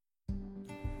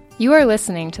You are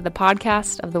listening to the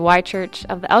podcast of the Y Church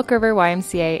of the Elk River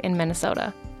YMCA in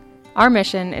Minnesota. Our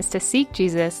mission is to seek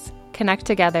Jesus, connect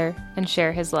together, and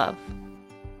share his love.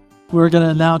 We're going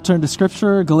to now turn to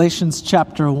Scripture, Galatians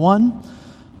chapter 1.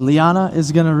 Liana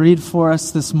is going to read for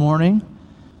us this morning.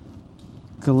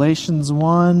 Galatians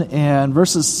 1 and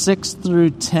verses 6 through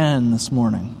 10 this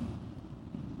morning.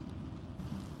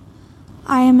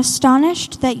 I am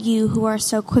astonished that you who are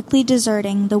so quickly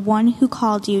deserting the one who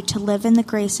called you to live in the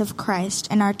grace of Christ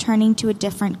and are turning to a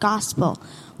different gospel,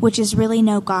 which is really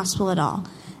no gospel at all.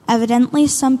 Evidently,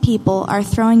 some people are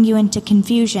throwing you into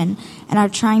confusion and are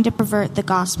trying to pervert the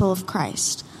gospel of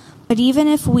Christ. But even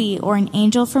if we or an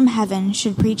angel from heaven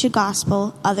should preach a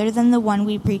gospel other than the one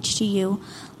we preach to you,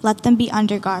 let them be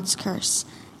under God's curse.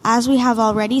 As we have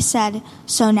already said,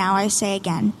 so now I say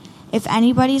again, if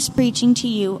anybody's preaching to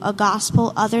you a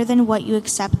gospel other than what you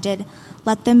accepted,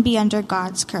 let them be under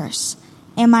God's curse.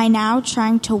 Am I now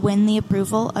trying to win the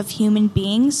approval of human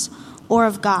beings or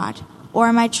of God? Or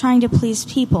am I trying to please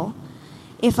people?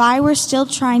 If I were still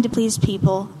trying to please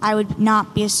people, I would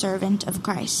not be a servant of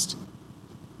Christ.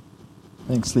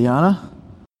 Thanks, Liana.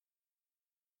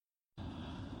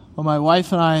 Well, my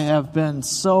wife and I have been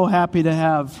so happy to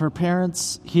have her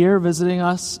parents here visiting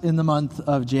us in the month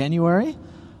of January.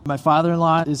 My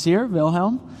father-in-law is here,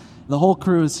 Wilhelm. The whole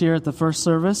crew is here at the first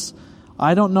service.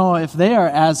 I don't know if they are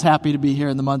as happy to be here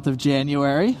in the month of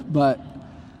January, but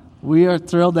we are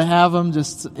thrilled to have them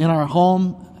just in our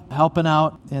home, helping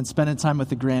out and spending time with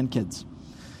the grandkids.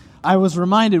 I was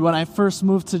reminded when I first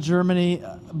moved to Germany,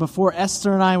 before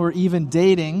Esther and I were even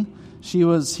dating, she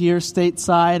was here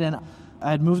stateside, and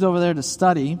I had moved over there to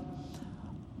study.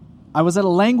 I was at a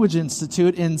language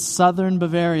institute in southern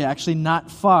Bavaria, actually not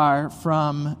far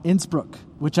from Innsbruck,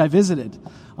 which I visited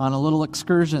on a little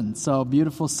excursion. So,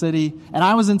 beautiful city. And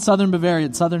I was in southern Bavaria,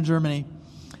 in southern Germany.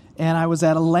 And I was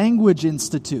at a language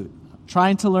institute,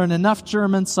 trying to learn enough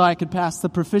German so I could pass the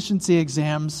proficiency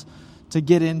exams to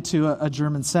get into a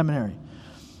German seminary.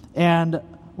 And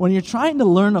when you're trying to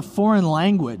learn a foreign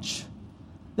language,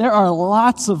 there are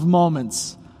lots of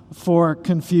moments for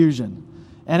confusion.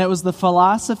 And it was the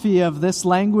philosophy of this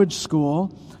language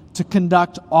school to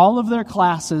conduct all of their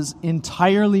classes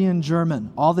entirely in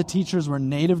German. All the teachers were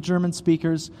native German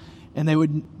speakers, and they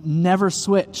would never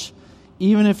switch,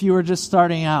 even if you were just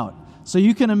starting out. So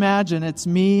you can imagine it's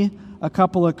me, a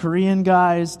couple of Korean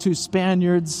guys, 2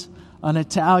 Spaniards, an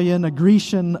Italian, a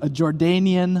Grecian, a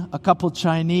Jordanian, a couple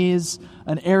Chinese,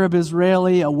 an Arab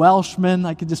Israeli, a Welshman.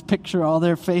 I could just picture all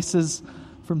their faces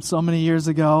from so many years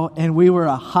ago, and we were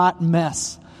a hot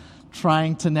mess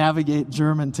trying to navigate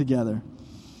German together.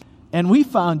 And we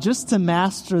found just to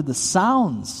master the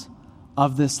sounds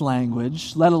of this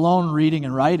language, let alone reading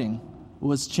and writing,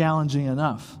 was challenging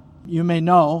enough. You may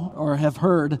know or have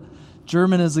heard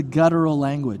German is a guttural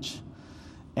language.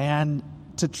 And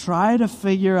to try to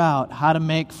figure out how to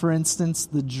make, for instance,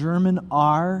 the German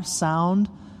R sound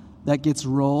that gets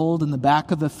rolled in the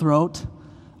back of the throat,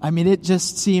 I mean, it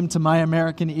just seemed to my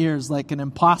American ears like an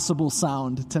impossible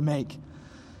sound to make.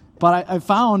 But I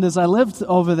found as I lived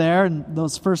over there in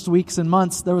those first weeks and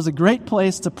months, there was a great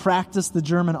place to practice the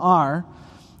German R,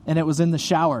 and it was in the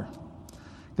shower.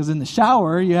 Because in the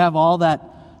shower, you have all that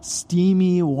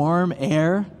steamy, warm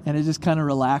air, and it just kind of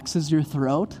relaxes your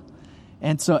throat.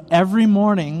 And so every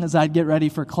morning as I'd get ready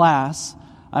for class,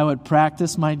 I would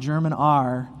practice my German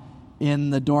R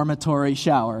in the dormitory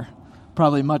shower,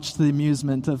 probably much to the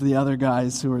amusement of the other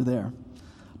guys who were there.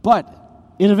 But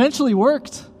it eventually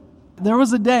worked. There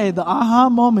was a day, the aha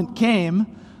moment came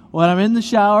when I'm in the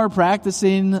shower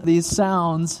practicing these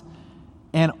sounds,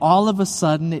 and all of a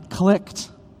sudden it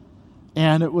clicked.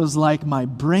 And it was like my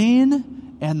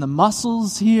brain and the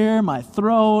muscles here, my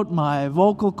throat, my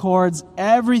vocal cords,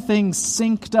 everything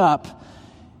synced up,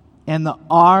 and the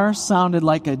R sounded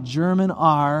like a German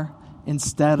R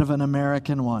instead of an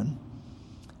American one.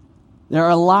 There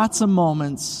are lots of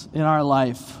moments in our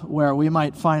life where we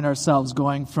might find ourselves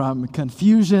going from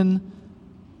confusion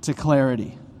to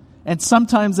clarity. And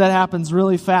sometimes that happens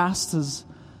really fast as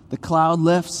the cloud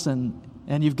lifts and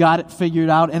you've got it figured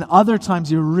out. And other times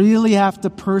you really have to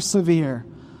persevere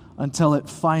until it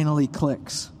finally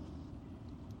clicks.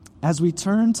 As we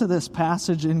turn to this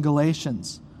passage in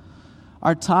Galatians,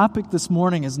 our topic this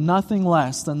morning is nothing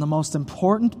less than the most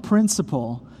important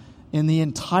principle in the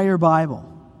entire Bible,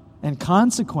 and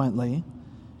consequently,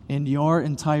 in your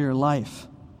entire life.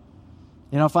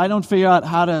 You know, if I don't figure out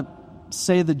how to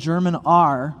say the German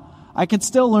R, I can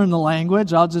still learn the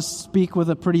language. I'll just speak with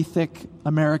a pretty thick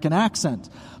American accent.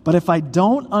 But if I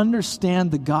don't understand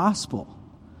the gospel,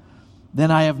 then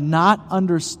I have not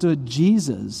understood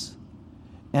Jesus,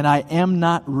 and I am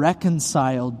not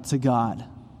reconciled to God.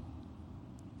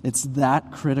 It's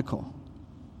that critical.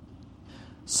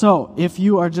 So, if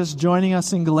you are just joining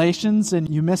us in Galatians and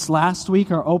you missed last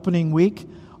week, our opening week,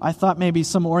 I thought maybe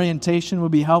some orientation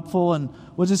would be helpful, and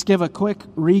we'll just give a quick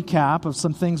recap of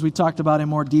some things we talked about in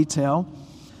more detail.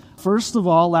 First of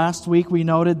all, last week we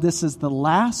noted this is the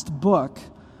last book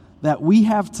that we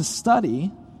have to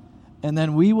study, and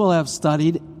then we will have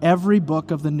studied every book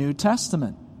of the New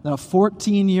Testament. A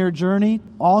 14-year journey,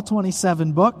 all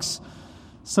 27 books.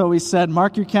 So we said,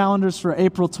 mark your calendars for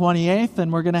April 28th,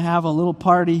 and we're going to have a little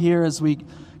party here as we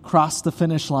cross the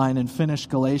finish line and finish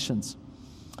Galatians.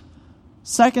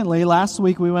 Secondly, last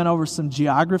week we went over some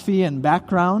geography and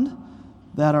background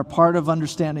that are part of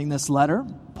understanding this letter.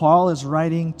 Paul is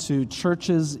writing to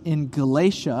churches in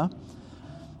Galatia.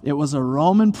 It was a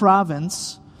Roman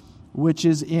province, which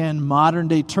is in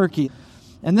modern-day Turkey.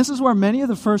 And this is where many of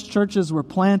the first churches were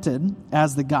planted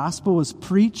as the gospel was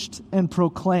preached and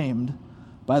proclaimed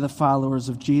by the followers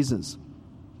of Jesus.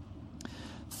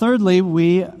 Thirdly,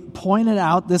 we pointed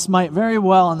out this might very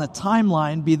well on the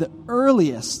timeline be the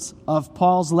earliest of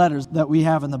Paul's letters that we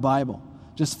have in the Bible,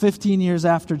 just 15 years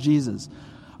after Jesus.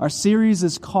 Our series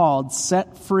is called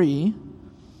Set Free,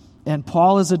 and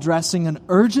Paul is addressing an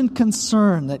urgent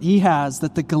concern that he has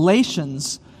that the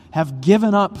Galatians have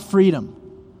given up freedom,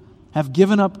 have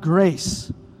given up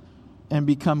grace, and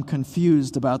become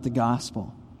confused about the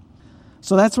gospel.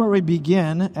 So that's where we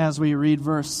begin as we read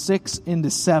verse 6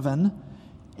 into 7.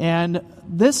 And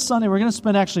this Sunday, we're going to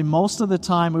spend actually most of the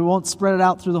time, we won't spread it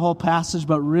out through the whole passage,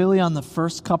 but really on the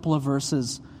first couple of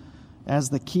verses as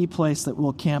the key place that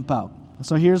we'll camp out.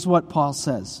 So here's what Paul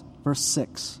says, verse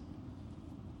 6.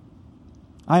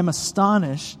 I am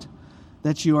astonished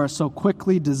that you are so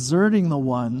quickly deserting the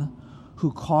one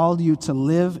who called you to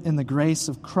live in the grace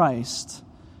of Christ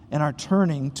and are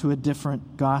turning to a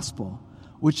different gospel,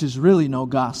 which is really no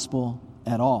gospel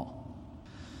at all.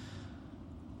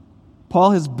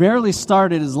 Paul has barely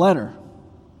started his letter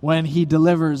when he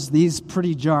delivers these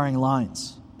pretty jarring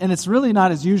lines. And it's really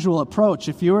not his usual approach.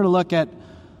 If you were to look at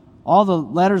all the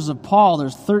letters of Paul,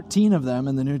 there's 13 of them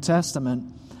in the New Testament.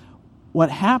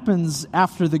 What happens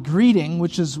after the greeting,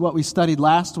 which is what we studied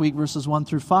last week, verses 1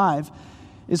 through 5,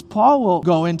 is Paul will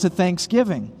go into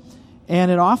thanksgiving.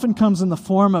 And it often comes in the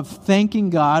form of thanking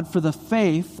God for the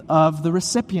faith of the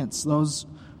recipients, those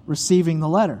receiving the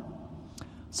letter.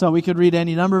 So we could read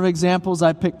any number of examples.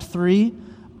 I picked 3.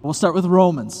 We'll start with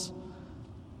Romans.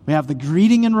 We have the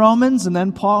greeting in Romans, and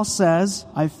then Paul says,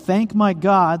 I thank my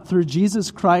God through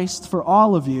Jesus Christ for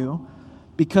all of you,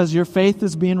 because your faith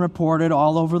is being reported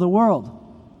all over the world.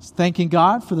 It's thanking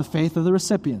God for the faith of the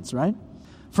recipients, right?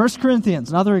 1 Corinthians,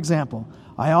 another example.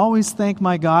 I always thank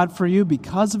my God for you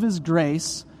because of his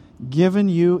grace given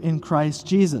you in Christ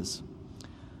Jesus.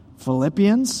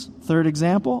 Philippians, third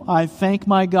example. I thank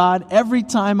my God every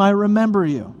time I remember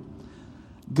you.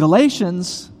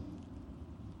 Galatians,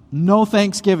 no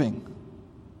thanksgiving.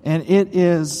 And it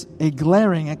is a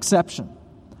glaring exception.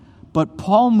 But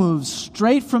Paul moves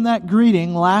straight from that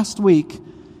greeting last week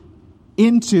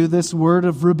into this word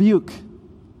of rebuke.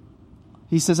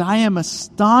 He says, I am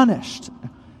astonished.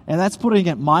 And that's putting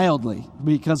it mildly,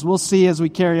 because we'll see as we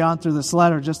carry on through this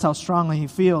letter just how strongly he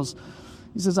feels.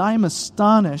 He says, I am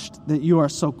astonished that you are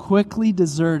so quickly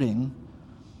deserting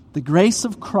the grace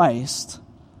of Christ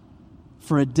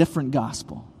for a different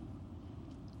gospel.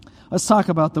 Let's talk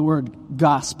about the word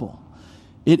gospel.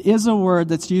 It is a word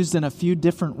that's used in a few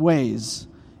different ways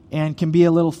and can be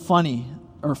a little funny,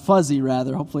 or fuzzy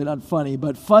rather, hopefully not funny,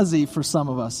 but fuzzy for some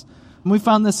of us. And we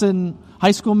found this in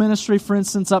high school ministry, for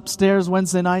instance, upstairs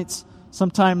Wednesday nights.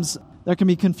 Sometimes there can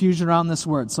be confusion around this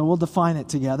word, so we'll define it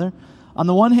together. On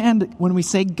the one hand, when we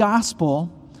say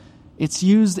gospel, it's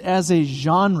used as a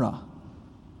genre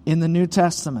in the New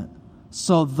Testament.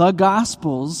 So the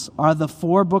Gospels are the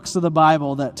 4 books of the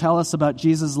Bible that tell us about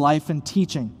Jesus' life and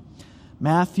teaching.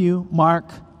 Matthew,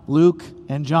 Mark, Luke,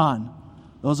 and John.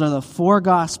 Those are the 4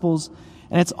 Gospels.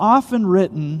 And it's often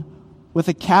written with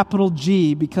a capital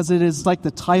G because it is like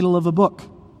the title of a book.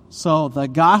 So the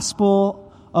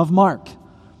Gospel of Mark,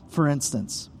 for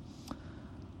instance.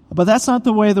 But that's not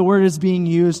the way the word is being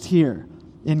used here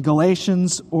in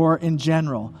Galatians or in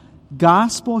general.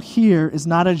 Gospel here is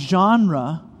not a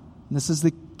genre. This is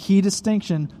the key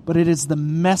distinction, but it is the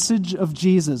message of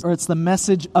Jesus, or it's the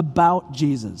message about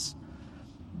Jesus.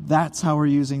 That's how we're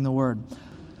using the word.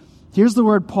 Here's the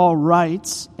word Paul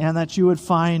writes, and that you would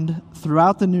find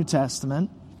throughout the New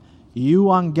Testament,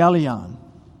 euangelion.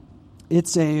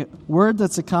 It's a word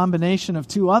that's a combination of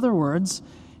 2 other words,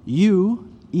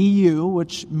 EU,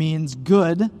 which means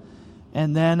good,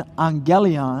 and then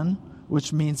angelion,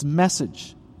 which means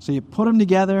message. So you put them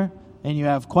together, and you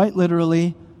have quite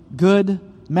literally good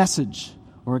message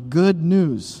or good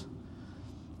news.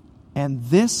 And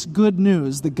this good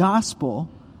news, the gospel,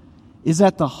 is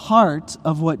at the heart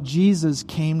of what Jesus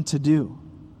came to do.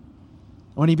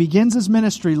 When he begins his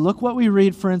ministry, look what we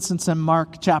read, for instance, in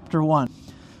Mark chapter 1.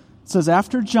 It says,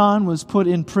 after John was put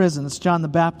in prison, it's John the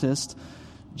Baptist,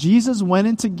 Jesus went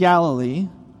into Galilee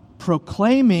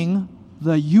proclaiming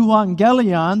the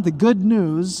euangelion, the good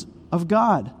news of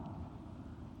God.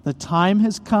 The time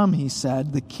has come, he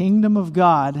said, the kingdom of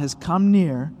God has come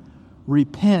near.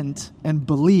 Repent and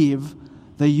believe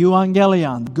the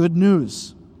euangelion, the good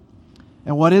news.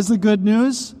 And what is the good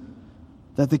news?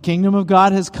 That the kingdom of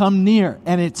God has come near,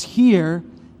 and it's here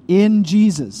in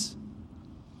Jesus.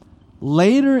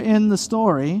 Later in the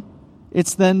story,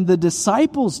 it's then the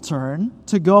disciples' turn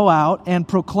to go out and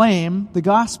proclaim the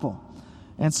gospel.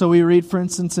 And so we read, for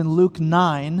instance, in Luke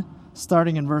 9,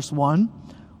 starting in verse 1,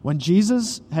 when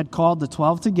Jesus had called the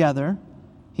 12 together,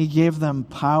 he gave them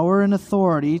power and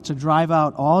authority to drive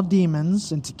out all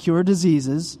demons and to cure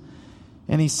diseases,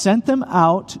 and he sent them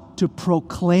out to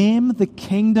proclaim the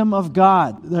kingdom of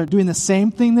God. They're doing the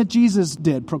same thing that Jesus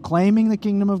did, proclaiming the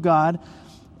kingdom of God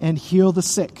and heal the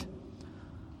sick.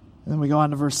 And then we go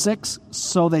on to verse 6.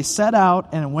 So they set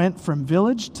out and went from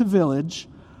village to village,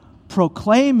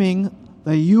 proclaiming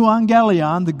the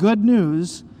euangelion, the good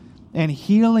news, and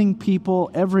healing people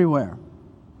everywhere.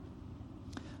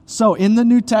 So in the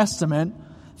New Testament,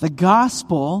 the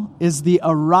gospel is the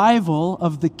arrival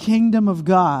of the kingdom of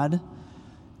God,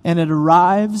 and it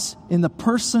arrives in the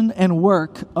person and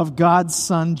work of God's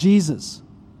Son, Jesus.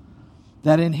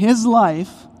 That in his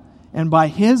life and by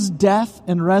his death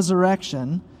and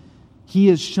resurrection, he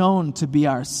is shown to be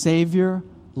our Savior,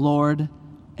 Lord,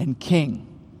 and King.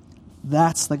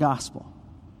 That's the gospel.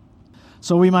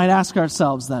 So we might ask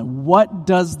ourselves then, what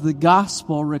does the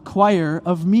gospel require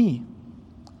of me?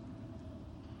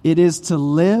 It is to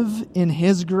live in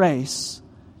his grace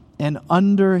and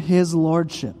under his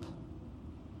lordship,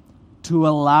 to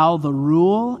allow the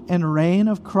rule and reign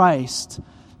of Christ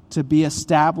to be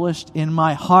established in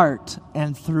my heart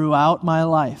and throughout my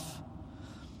life.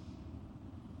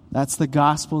 That's the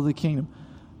gospel of the kingdom.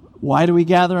 Why do we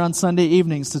gather on Sunday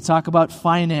evenings to talk about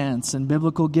finance and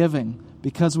biblical giving?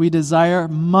 Because we desire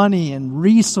money and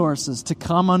resources to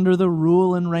come under the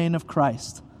rule and reign of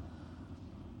Christ.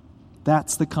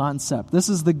 That's the concept. This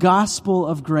is the gospel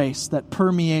of grace that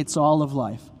permeates all of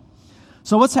life.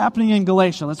 So what's happening in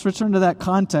Galatia? Let's return to that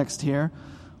context here.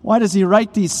 Why does he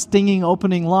write these stinging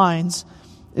opening lines?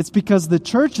 It's because the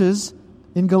churches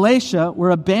in Galatia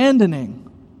were abandoning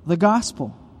the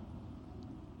gospel.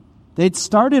 They'd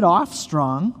started off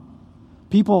strong.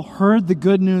 People heard the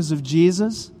good news of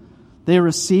Jesus. They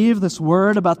received this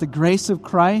word about the grace of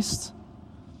Christ,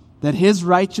 that his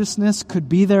righteousness could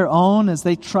be their own as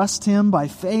they trust him by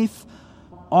faith.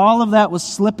 All of that was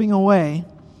slipping away,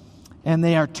 and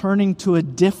they are turning to a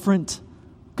different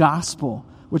gospel,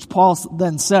 which Paul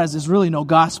then says is really no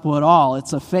gospel at all.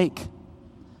 It's a fake.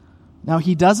 Now,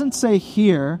 he doesn't say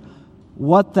here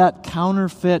what that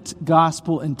counterfeit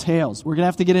gospel entails. We're going to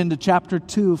have to get into chapter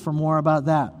 2 for more about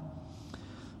that.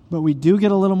 But we do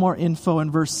get a little more info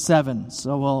in verse 7,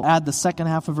 so we'll add the second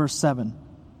half of verse 7.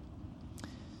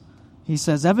 He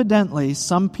says, evidently,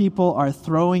 some people are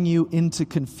throwing you into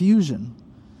confusion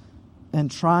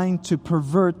and trying to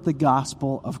pervert the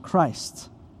gospel of Christ.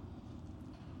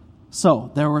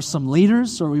 So, there were some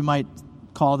leaders, or we might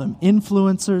call them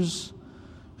influencers,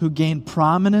 who gained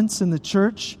prominence in the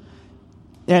church,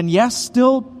 and yes,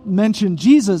 still mentioned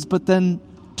Jesus, but then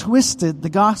twisted the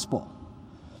gospel.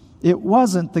 It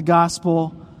wasn't the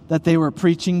gospel that they were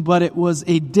preaching, but it was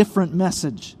a different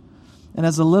message. And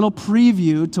as a little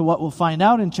preview to what we'll find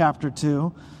out in chapter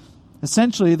 2,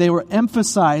 essentially they were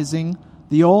emphasizing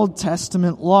the Old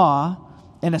Testament law,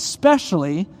 and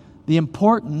especially the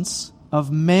importance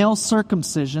of male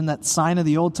circumcision, that sign of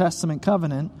the Old Testament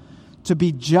covenant, to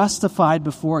be justified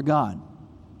before God.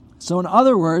 So in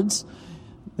other words,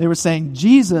 they were saying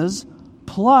Jesus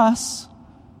plus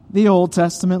the Old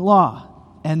Testament law.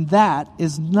 And that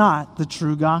is not the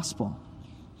true gospel.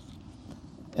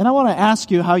 And I want to ask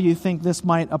you how you think this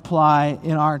might apply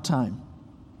in our time.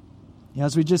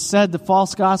 As we just said, the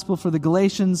false gospel for the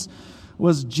Galatians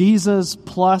was Jesus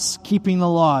plus keeping the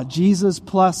law, Jesus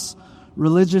plus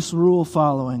religious rule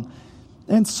following.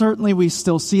 And certainly we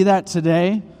still see that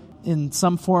today. In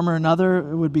some form or another,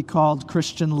 it would be called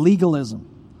Christian legalism.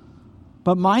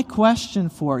 But my question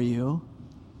for you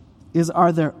is,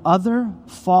 are there other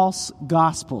false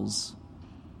gospels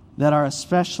that are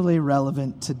especially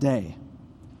relevant today?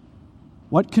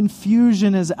 what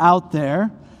confusion is out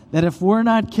there that if we're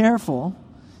not careful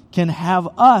can have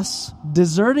us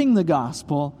deserting the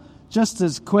gospel just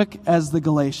as quick as the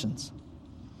Galatians.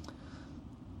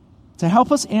 To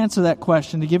help us answer that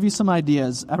question, to give you some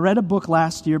ideas, I read a book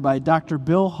last year by Dr.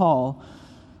 Bill Hall,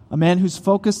 a man who's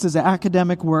focused his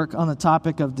academic work on the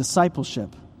topic of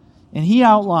discipleship. And he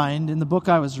outlined in the book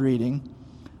I was reading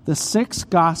the 6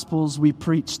 gospels we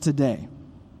preach today.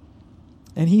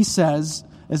 And he says,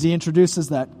 as he introduces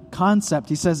that concept,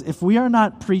 he says, if we are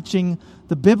not preaching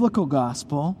the biblical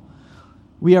gospel,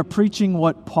 we are preaching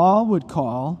what Paul would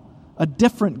call a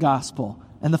different gospel.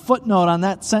 And the footnote on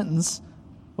that sentence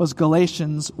was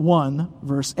Galatians 1,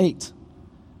 verse 8.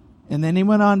 And then he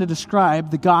went on to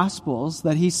describe the gospels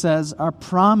that he says are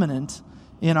prominent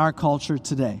in our culture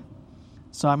today.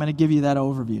 So I'm going to give you that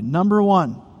overview. Number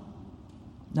one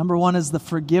is the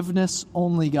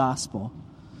forgiveness-only gospel.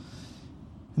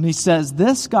 And he says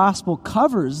this gospel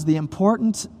covers the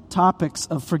important topics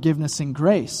of forgiveness and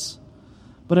grace,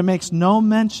 but it makes no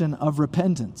mention of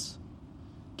repentance,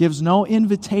 gives no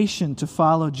invitation to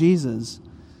follow Jesus,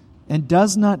 and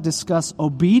does not discuss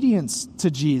obedience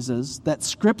to Jesus that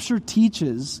Scripture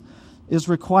teaches is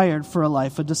required for a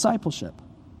life of discipleship.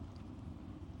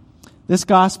 This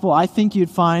gospel, I think you'd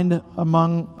find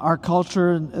among our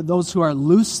culture, those who are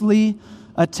loosely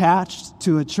attached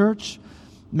to a church.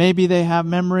 Maybe they have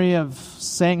memory of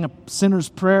saying a sinner's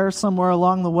prayer somewhere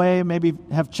along the way, maybe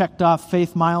have checked off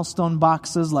faith milestone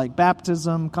boxes like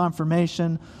baptism,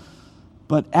 confirmation,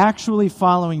 but actually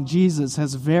following Jesus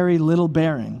has very little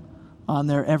bearing on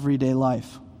their everyday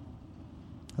life.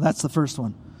 That's the first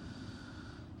one.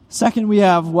 Second, we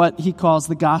have what he calls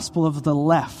the gospel of the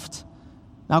left.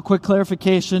 Now, quick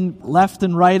clarification, left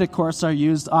and right, of course, are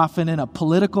used often in a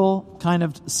political kind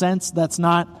of sense. That's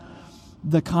not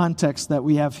the context that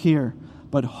we have here.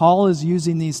 But Hall is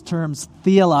using these terms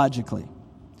theologically.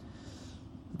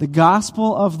 The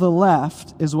gospel of the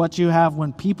left is what you have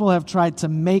when people have tried to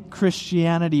make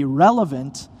Christianity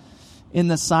relevant in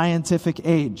the scientific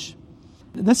age.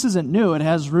 This isn't new. It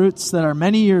has roots that are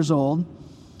many years old.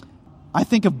 I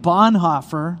think of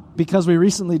Bonhoeffer because we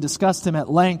recently discussed him at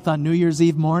length on New Year's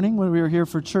Eve morning when we were here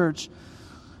for church.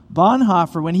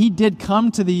 Bonhoeffer, when he did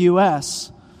come to the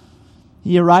U.S.,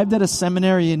 he arrived at a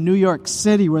seminary in New York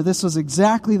City where this was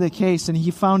exactly the case, and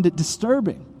he found it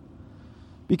disturbing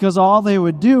because all they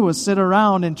would do was sit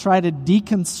around and try to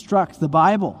deconstruct the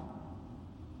Bible.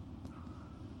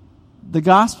 The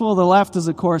gospel of the left is,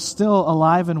 of course, still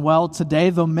alive and well today,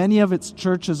 though many of its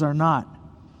churches are not.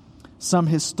 Some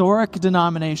historic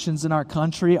denominations in our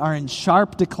country are in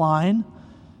sharp decline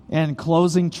and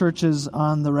closing churches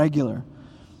on the regular.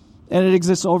 And it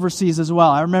exists overseas as well.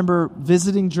 I remember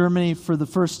visiting Germany for the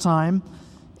first time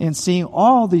and seeing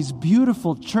all these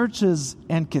beautiful churches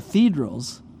and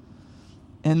cathedrals,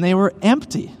 and they were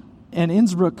empty. And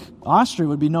Innsbruck, Austria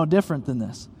would be no different than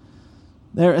this.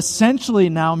 They're essentially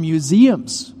now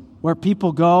museums where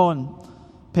people go and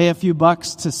pay a few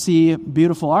bucks to see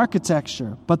beautiful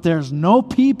architecture, but there's no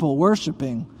people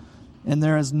worshiping and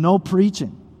there is no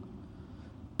preaching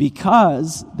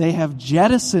because they have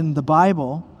jettisoned the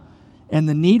Bible and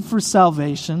the need for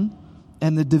salvation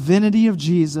and the divinity of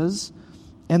Jesus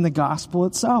and the gospel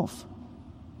itself.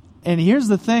 And here's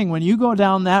the thing, when you go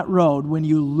down that road, when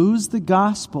you lose the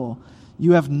gospel,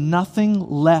 you have nothing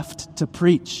left to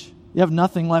preach. You have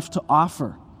nothing left to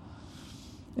offer.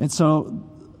 And so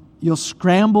you'll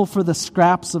scramble for the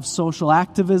scraps of social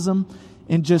activism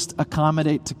and just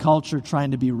accommodate to culture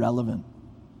trying to be relevant.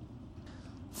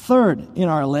 Third in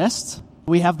our list,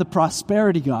 we have the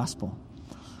prosperity gospel.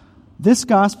 This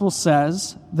gospel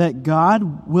says that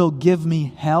God will give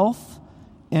me health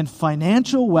and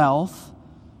financial wealth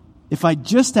if I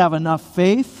just have enough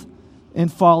faith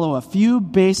and follow a few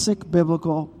basic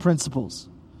biblical principles.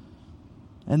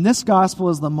 And this gospel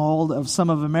is the mold of some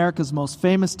of America's most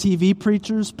famous TV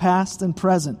preachers, past and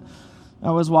present.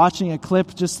 I was watching a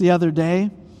clip just the other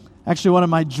day. Actually, one of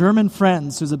my German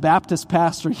friends, who's a Baptist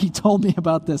pastor, he told me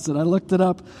about this, and I looked it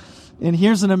up. And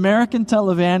here's an American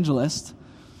televangelist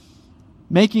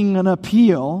making an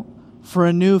appeal for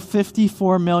a new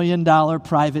 $54 million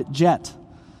private jet.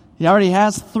 He already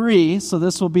has 3, so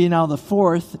this will be now the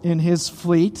 4th in his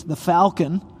fleet, the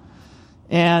Falcon.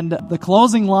 And the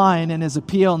closing line in his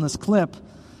appeal in this clip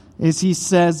is he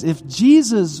says, if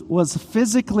Jesus was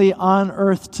physically on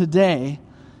earth today,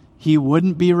 he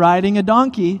wouldn't be riding a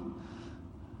donkey.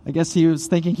 I guess he was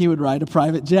thinking he would ride a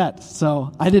private jet.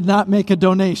 So I did not make a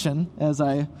donation as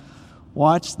I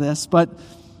watched this. But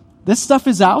This stuff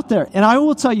is out there. And I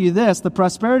will tell you this, the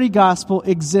prosperity gospel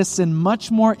exists in much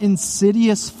more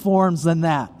insidious forms than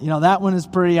that. That one is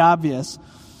pretty obvious.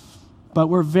 But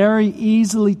we're very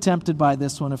easily tempted by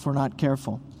this one if we're not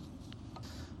careful.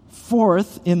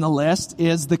 Fourth in the list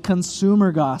is the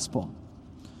consumer gospel.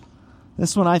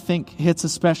 This one I think hits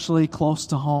especially close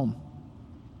to home.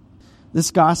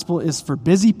 This gospel is for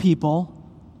busy people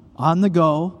on the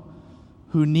go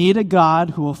who need a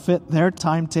God who will fit their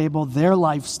timetable, their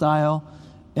lifestyle,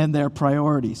 and their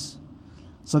priorities.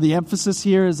 So the emphasis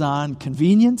here is on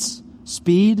convenience,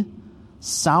 speed,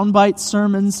 soundbite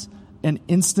sermons, and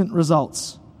instant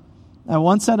results. I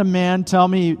once had a man tell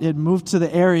me he had moved to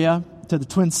the area, to the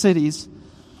Twin Cities,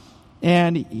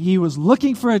 and he was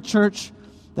looking for a church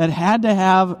that had to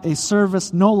have a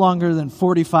service no longer than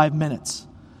 45 minutes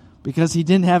because he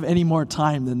didn't have any more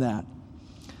time than that.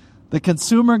 The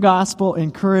consumer gospel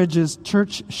encourages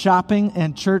church shopping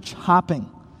and church hopping.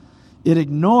 It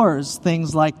ignores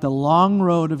things like the long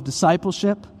road of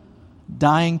discipleship,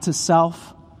 dying to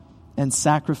self, and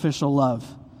sacrificial love.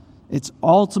 Its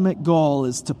ultimate goal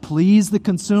is to please the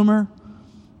consumer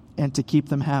and to keep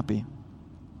them happy.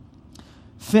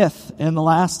 Fifth, and the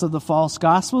last of the false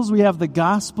gospels, we have the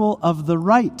gospel of the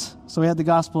right. So we had the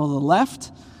gospel of the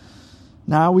left.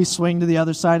 Now we swing to the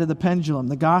other side of the pendulum.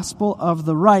 The gospel of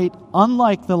the right,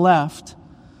 unlike the left,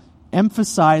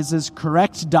 emphasizes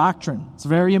correct doctrine. It's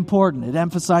very important. It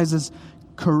emphasizes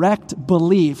correct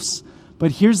beliefs.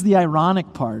 But here's the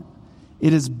ironic part.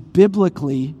 It is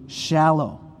biblically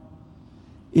shallow.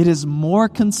 It is more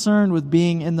concerned with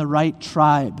being in the right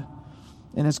tribe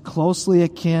and is closely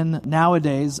akin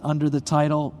nowadays under the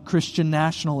title Christian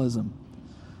nationalism.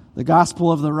 The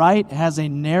gospel of the right has a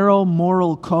narrow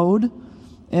moral code,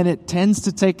 and it tends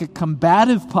to take a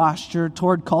combative posture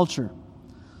toward culture.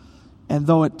 And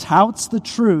though it touts the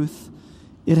truth,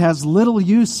 it has little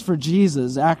use for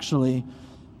Jesus, actually,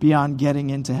 beyond getting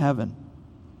into heaven.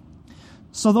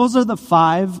 So those are the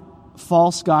 5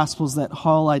 false gospels that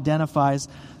Hull identifies.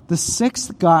 The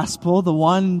 6th gospel, the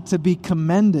one to be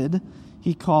commended,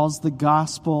 he calls the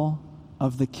gospel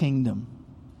of the kingdom.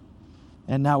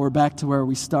 And now we're back to where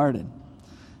we started.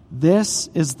 This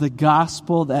is the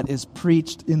gospel that is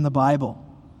preached in the Bible.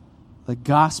 The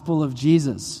gospel of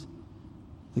Jesus.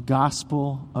 The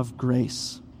gospel of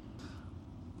grace.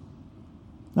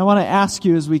 I want to ask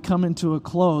you as we come into a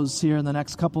close here in the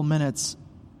next couple minutes,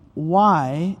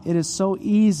 why it is so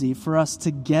easy for us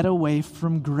to get away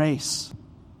from grace.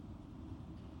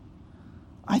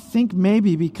 I think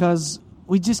maybe because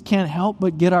we just can't help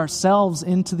but get ourselves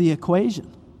into the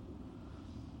equation.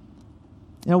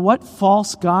 What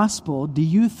false gospel do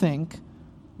you think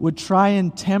would try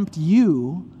and tempt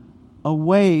you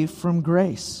away from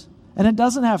grace? And it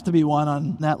doesn't have to be one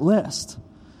on that list.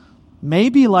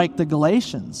 Maybe like the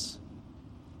Galatians,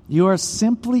 you are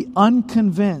simply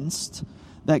unconvinced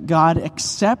that God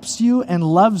accepts you and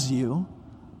loves you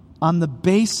on the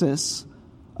basis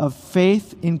of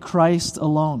faith in Christ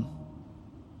alone.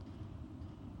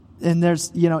 And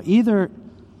there's, either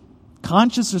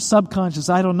conscious or subconscious,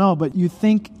 I don't know, but you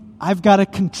think, I've got to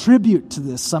contribute to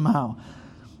this somehow.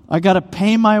 I got to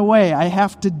pay my way. I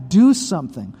have to do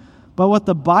something. But what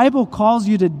the Bible calls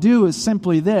you to do is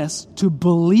simply this, to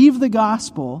believe the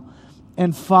gospel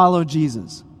and follow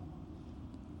Jesus.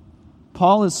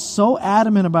 Paul is so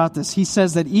adamant about this. He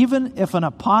says that even if an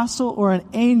apostle or an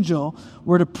angel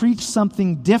were to preach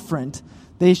something different,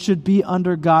 they should be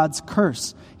under God's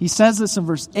curse. He says this in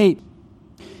verse 8.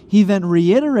 He then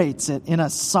reiterates it in a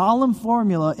solemn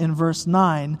formula in verse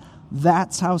 9.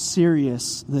 That's how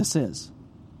serious this is.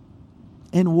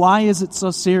 And why is it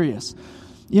so serious?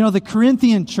 The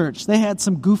Corinthian church, they had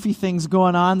some goofy things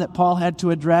going on that Paul had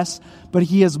to address, but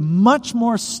he is much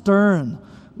more stern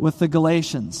with the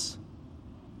Galatians.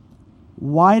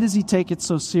 Why does he take it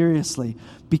so seriously?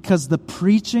 Because the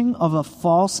preaching of a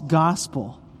false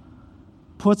gospel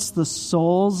puts the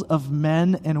souls of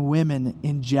men and women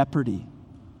in jeopardy.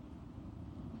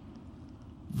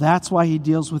 That's why he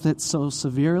deals with it so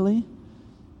severely,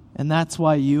 and that's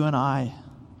why you and I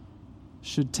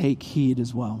should take heed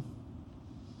as well.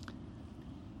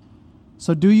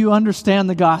 So do you understand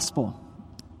the gospel?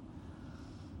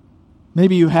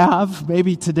 Maybe you have,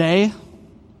 maybe today,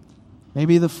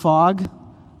 maybe the fog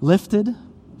lifted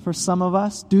for some of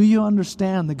us. Do you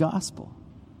understand the gospel?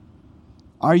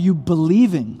 Are you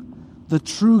believing the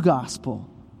true gospel?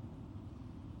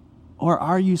 Or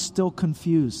are you still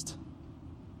confused?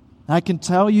 I can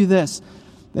tell you this,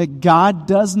 that God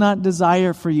does not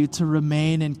desire for you to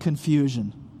remain in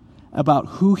confusion about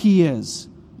who He is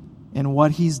and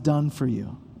what He's done for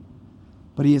you.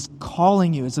 But He is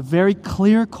calling you. It's a very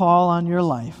clear call on your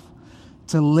life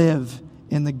to live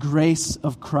in the grace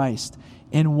of Christ.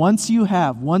 And once you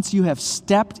have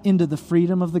stepped into the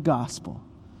freedom of the gospel,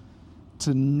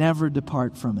 to never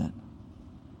depart from it.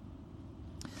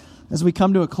 As we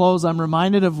come to a close, I'm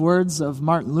reminded of words of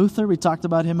Martin Luther. We talked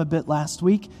about him a bit last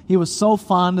week. He was so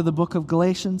fond of the book of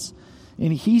Galatians,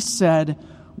 and he said,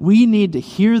 we need to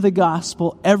hear the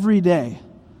gospel every day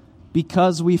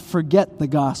because we forget the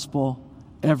gospel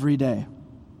every day.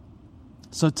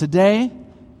 So today,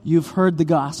 you've heard the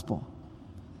gospel,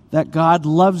 that God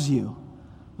loves you,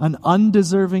 an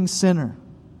undeserving sinner,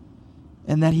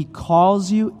 and that He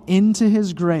calls you into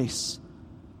His grace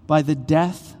by the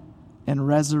death and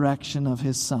resurrection of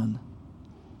His Son.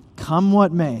 Come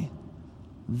what may,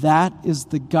 that is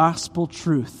the gospel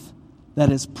truth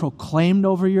that is proclaimed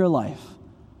over your life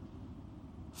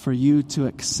for you to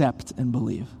accept and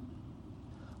believe.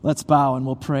 Let's bow and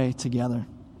we'll pray together.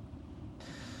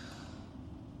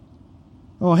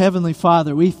 Oh, Heavenly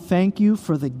Father, we thank You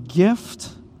for the gift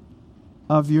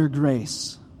of Your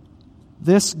grace,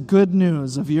 this good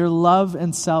news of Your love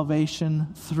and salvation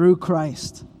through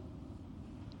Christ.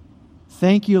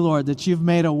 Thank You, Lord, that You've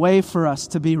made a way for us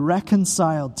to be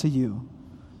reconciled to You,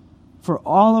 for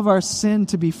all of our sin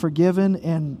to be forgiven,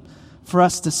 and for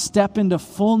us to step into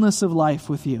fullness of life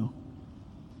with You.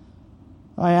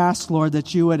 I ask, Lord,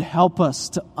 that You would help us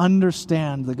to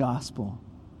understand the gospel.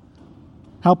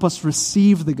 Help us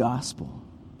receive the gospel.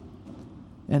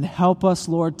 And help us,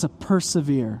 Lord, to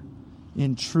persevere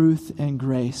in truth and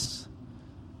grace.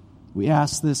 We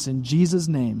ask this in Jesus'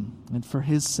 name and for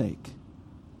His sake.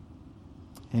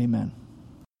 Amen.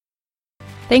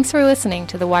 Thanks for listening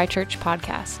to the Y Church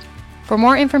podcast. For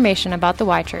more information about the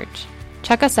Y Church,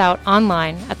 check us out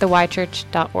online at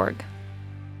theychurch.org.